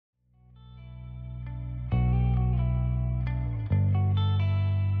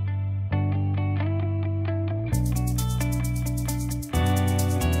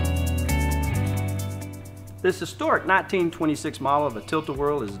This historic 1926 model of a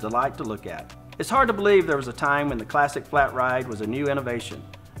tilt-a-whirl is a delight to look at. It's hard to believe there was a time when the classic flat ride was a new innovation.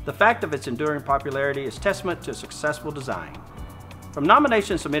 The fact of its enduring popularity is testament to successful design. From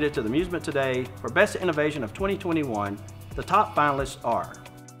nominations submitted to the Amusement Today for Best Innovation of 2021, the top finalists are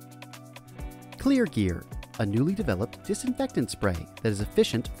Clear Gear, a newly developed disinfectant spray that is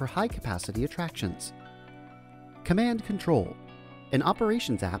efficient for high-capacity attractions. Command Control, an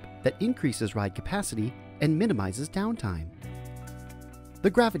operations app that increases ride capacity and minimizes downtime. The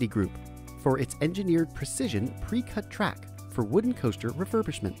Gravity Group, for its engineered precision pre-cut track for wooden coaster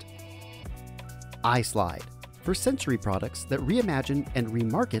refurbishment. iSlide, for sensory products that reimagine and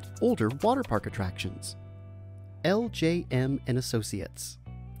remarket older water park attractions. LJM & Associates,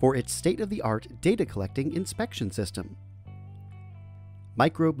 for its state-of-the-art data collecting inspection system.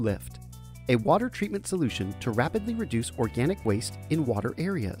 Microbe Lift, a water treatment solution to rapidly reduce organic waste in water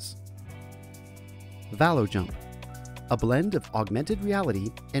areas. ValoJump, a blend of augmented reality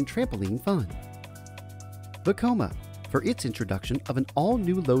and trampoline fun. Vekoma, for its introduction of an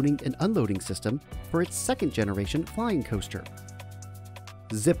all-new loading and unloading system for its second-generation flying coaster.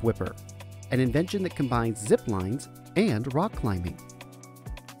 Zip Whipper, an invention that combines zip lines and rock climbing.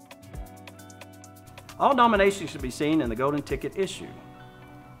 All nominations should be seen in the Golden Ticket issue.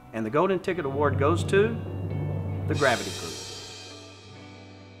 And the Golden Ticket Award goes to the Gravity Group.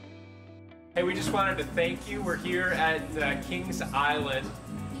 Hey, we just wanted to thank you. We're here at Kings Island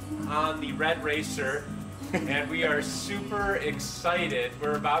on the Red Racer, and we are super excited.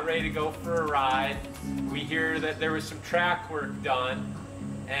 We're about ready to go for a ride. We hear that there was some track work done,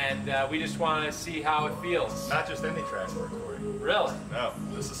 and we just want to see how it feels. Not just any track work, Corey. Really? No,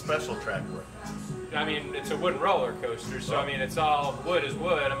 this is special track work. I mean, it's a wooden roller coaster, so I mean, it's all wood is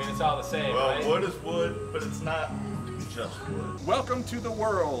wood. I mean, it's all the same, Well, right? wood is wood, but it's not just wood. Welcome to the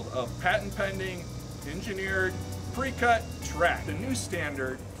world of patent-pending, engineered, pre-cut track, the new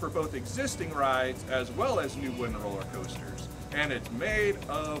standard for both existing rides as well as new wooden roller coasters. And it's made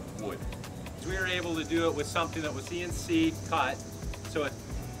of wood. So we were able to do it with something that was CNC cut, so it's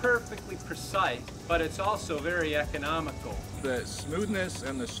perfectly precise, but it's also very economical. The smoothness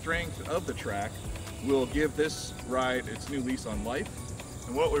and the strength of the track will give this ride its new lease on life.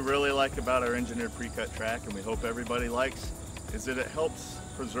 And what we really like about our engineered pre-cut track, and we hope everybody likes, is that it helps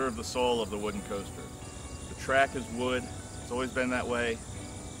preserve the soul of the wooden coaster. The track is wood, it's always been that way,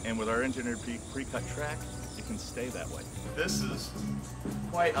 and with our engineered pre-cut track, it can stay that way. This is,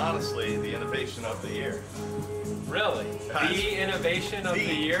 quite honestly, the innovation of the year. Really? The innovation of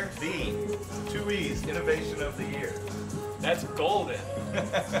the year? The, 2 E's, innovation of the year. That's golden.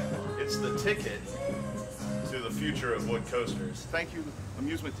 It's the ticket to the future of wood coasters. Thank you,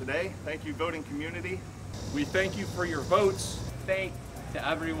 Amusement Today. Thank you, voting community. We thank you for your votes. Thank to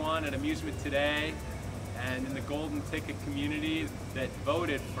everyone at Amusement Today and in the Golden Ticket community that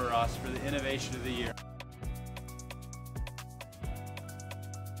voted for us for the innovation of the year.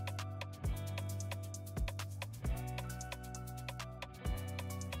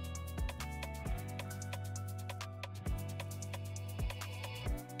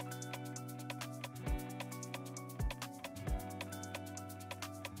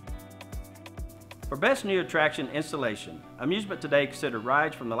 For Best New Attraction Installation, Amusement Today considered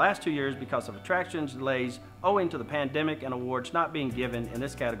rides from the last 2 years because of attractions delays owing to the pandemic and awards not being given in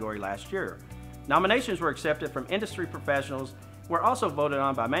this category last year. Nominations were accepted from industry professionals, were also voted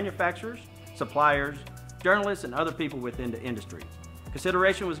on by manufacturers, suppliers, journalists, and other people within the industry.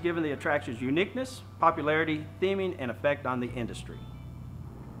 Consideration was given the attraction's uniqueness, popularity, theming, and effect on the industry.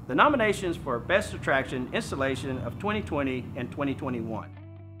 The nominations for Best Attraction Installation of 2020 and 2021.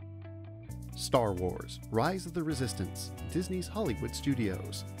 Star Wars, Rise of the Resistance, Disney's Hollywood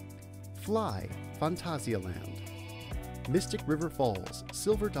Studios. Fly, Phantasialand. Mystic River Falls,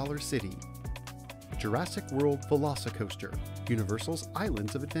 Silver Dollar City. Jurassic World Velocicoaster, Universal's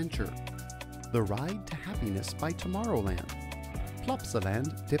Islands of Adventure. The Ride to Happiness by Tomorrowland.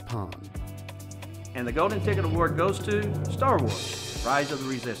 Plopsaland de Pan. And the Golden Ticket Award goes to Star Wars, Rise of the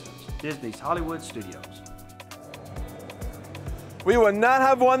Resistance, Disney's Hollywood Studios. We would not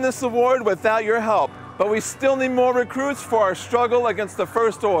have won this award without your help, but we still need more recruits for our struggle against the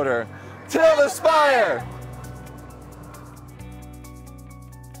First Order. Till the Spire!